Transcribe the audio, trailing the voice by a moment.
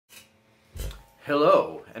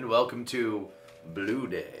Hello, and welcome to Blue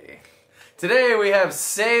Day. Today we have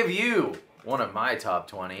Save You, one of my top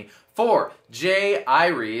 20, for Jay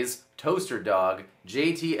Iries, Toaster Dog,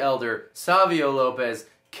 JT Elder, Savio Lopez,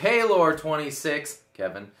 Kaylor26,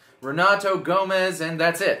 Kevin, Renato Gomez, and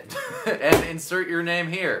that's it. And insert your name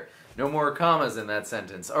here. No more commas in that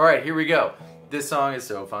sentence. Alright, here we go. This song is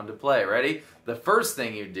so fun to play. Ready? The first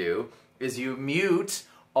thing you do is you mute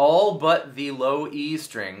all but the low E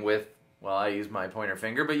string with, well, I use my pointer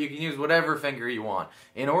finger, but you can use whatever finger you want.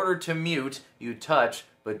 In order to mute, you touch,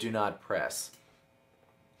 but do not press.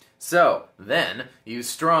 So, then, you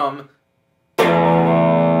strum,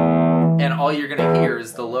 and all you're going to hear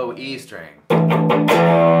is the low E string.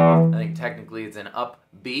 I think technically it's an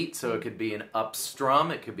upbeat, so it could be an up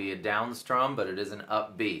strum, it could be a down strum, but it is an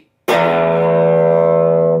upbeat.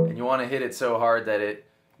 And you want to hit it so hard that it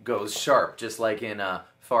goes sharp, just like in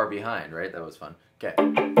Far Behind, right? That was fun. Okay.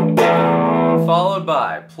 Followed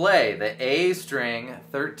by play the A string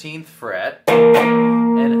 13th fret,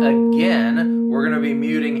 and again we're going to be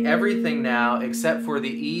muting everything now except for the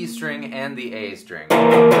E string and the A string,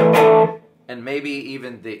 and maybe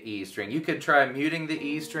even the E string. You could try muting the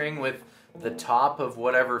E string with the top of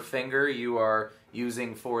whatever finger you are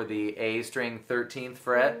using for the A string 13th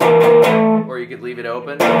fret, or you could leave it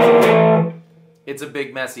open. It's a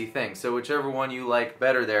big messy thing, so whichever one you like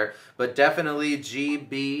better there, but definitely G,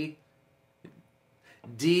 B,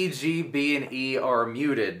 D, G, B, and E are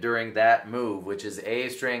muted during that move, which is A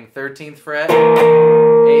string 13th fret,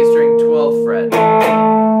 A string 12th fret.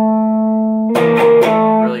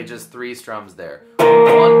 Really just three strums there. 1,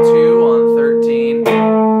 2 on 13,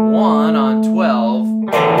 1 on 12,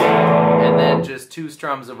 and then just two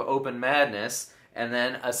strums of Open Madness, and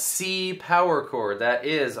then a C power chord that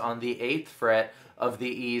is on the 8th fret of the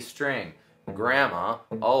E string. Grandma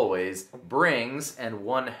always brings, and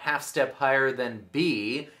one half step higher than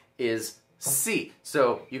B is C.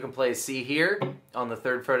 So you can play C here on the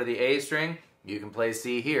 3rd fret of the A string. You can play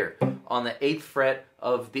C here on the 8th fret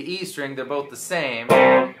of the E string. They're both the same.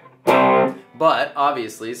 But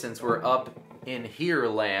obviously, since we're up in here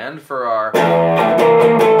land for our...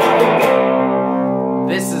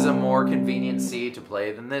 This is a more convenient C to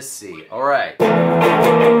play than this C. All right.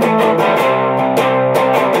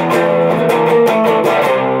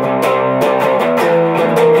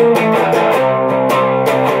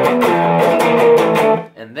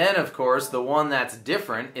 And then, of course, the one that's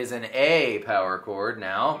different is an A power chord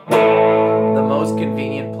now. The most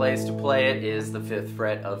convenient place to play it is the 5th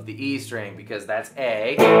fret of the E string, because that's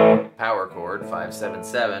A, power chord, 5, 7,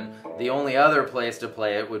 7. The only other place to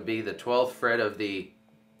play it would be the 12th fret of the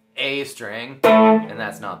A string, and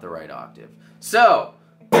that's not the right octave. So,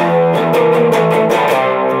 and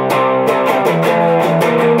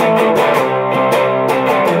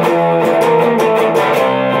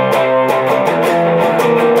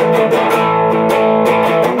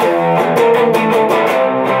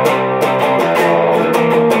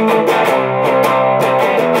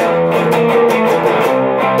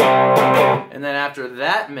then after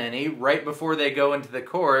that many, right before they go into the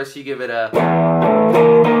chorus, you give it a...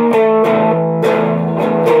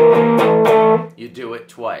 You do it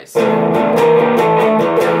twice. And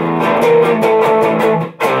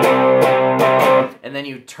then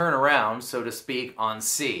you turn around, so to speak, on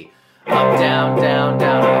C. Up, down, down,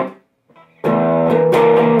 down, up.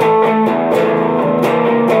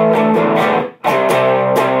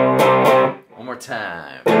 One more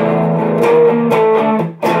time.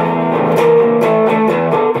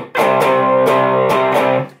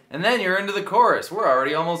 And then you're into the chorus. We're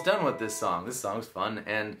already almost done with this song. This song's fun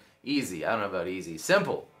and easy. I don't know about easy.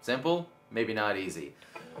 Simple. Simple, maybe not easy.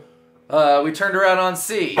 We turned around on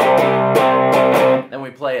C. Then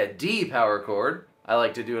we play a D power chord. I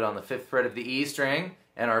like to do it on the 5th fret of the E string.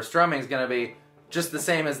 And our strumming is going to be just the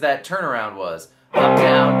same as that turnaround was. Up,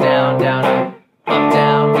 down, down, down, up. Up,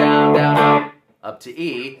 down, down, down, up. Up to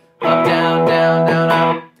E. Up, down, down, down,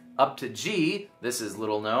 up. Up to G. This is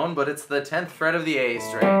little known, but it's the 10th fret of the A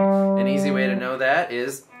string. An easy way to know that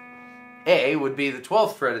is A would be the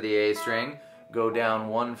 12th fret of the A string. Go down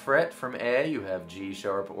 1 fret from A, you have G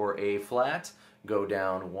sharp or A flat. Go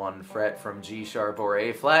down 1 fret from G sharp or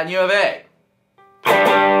A flat, and you have A.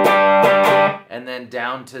 And then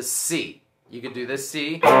down to C. You could do this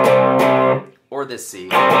C or this C.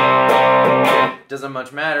 Doesn't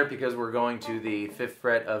much matter because we're going to the 5th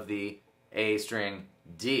fret of the A string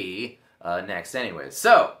D next anyway.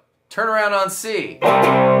 So, turn around on C.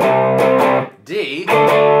 D,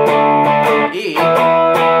 E,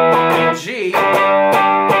 G,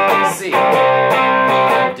 C.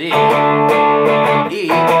 D, E,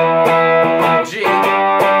 G,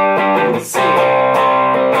 C.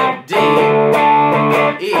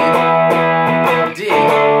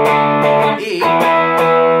 E,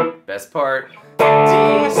 best part,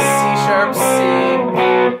 D, C sharp,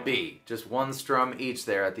 C, B. Just one strum each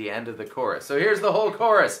there at the end of the chorus. So here's the whole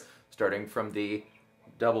chorus, starting from the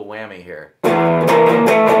double whammy here.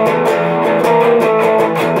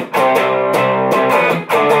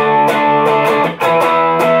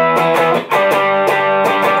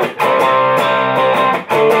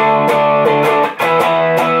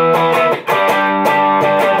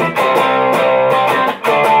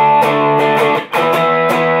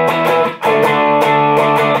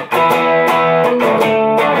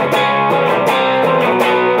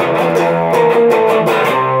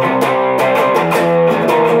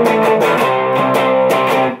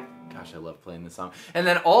 Song. And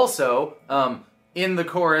then also, in the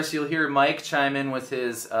chorus, you'll hear Mike chime in with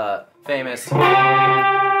his famous, and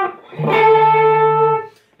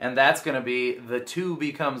that's going to be the 2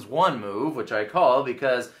 becomes 1 move, which I call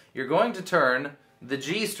because you're going to turn the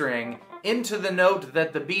G string into the note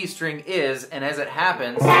that the B string is, and as it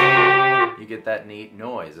happens, you get that neat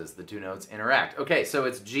noise as the 2 notes interact. Okay, so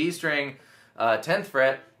it's G string 10th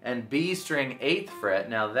fret and B string 8th fret.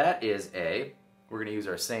 Now that is A. We're going to use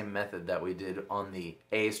our same method that we did on the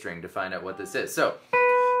A string to find out what this is. So,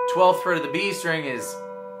 12th fret of the B string is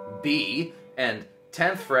B, and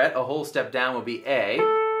 10th fret, a whole step down, will be A,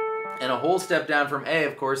 and a whole step down from A,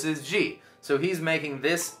 of course, is G. So he's making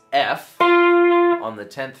this F on the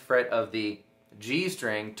 10th fret of the G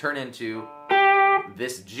string turn into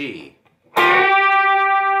this G.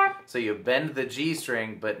 So you bend the G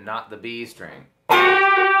string, but not the B string.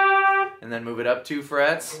 And then move it up 2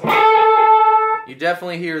 frets. You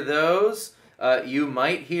definitely hear those. You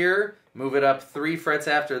might hear, move it up 3 frets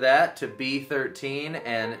after that to B13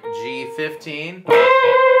 and G15.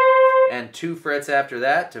 And 2 frets after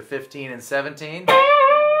that to 15 and 17.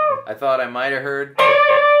 I thought I might have heard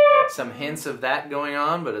some hints of that going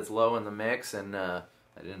on, but it's low in the mix, and I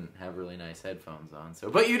didn't have really nice headphones on. So,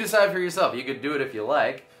 but you decide for yourself. You could do it if you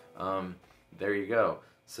like. There you go.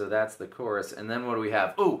 So that's the chorus. And then what do we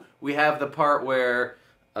have? Ooh, we have the part where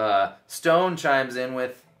Stone chimes in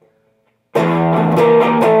with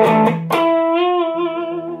and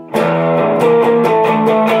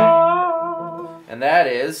that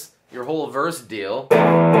is your whole verse deal,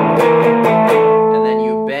 and then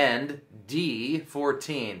you bend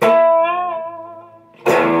D14.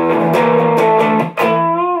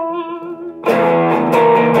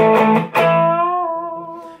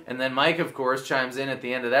 And then Mike, of course, chimes in at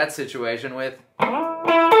the end of that situation with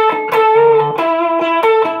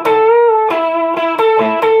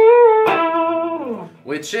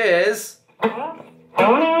which is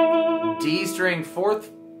D string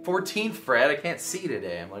 14th fret. I can't see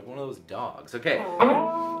today. I'm like one of those dogs. Okay.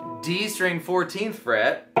 D string 14th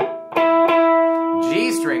fret.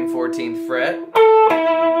 G string 14th fret.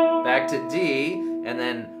 Back to D. And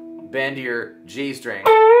then bend your G string.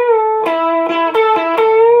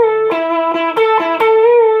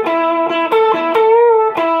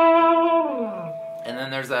 And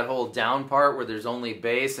then there's that whole down part where there's only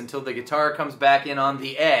bass until the guitar comes back in on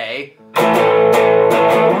the A.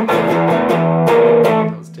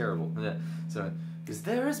 That was terrible. So, because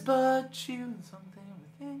there is but you, something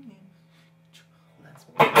within you. That's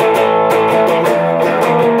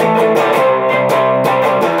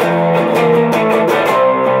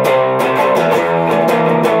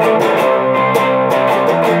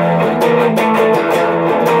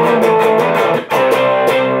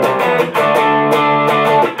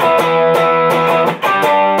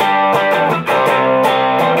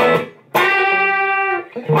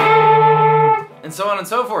and so on and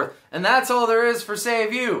so forth. And that's all there is for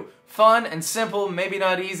Save You. Fun and simple, maybe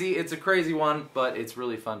not easy. It's a crazy one, but it's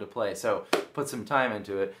really fun to play. So put some time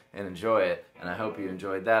into it and enjoy it. And I hope you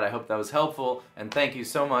enjoyed that. I hope that was helpful. And thank you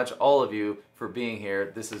so much, all of you, for being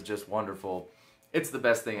here. This is just wonderful. It's the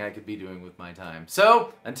best thing I could be doing with my time.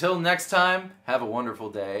 So until next time, have a wonderful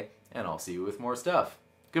day, and I'll see you with more stuff.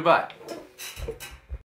 Goodbye.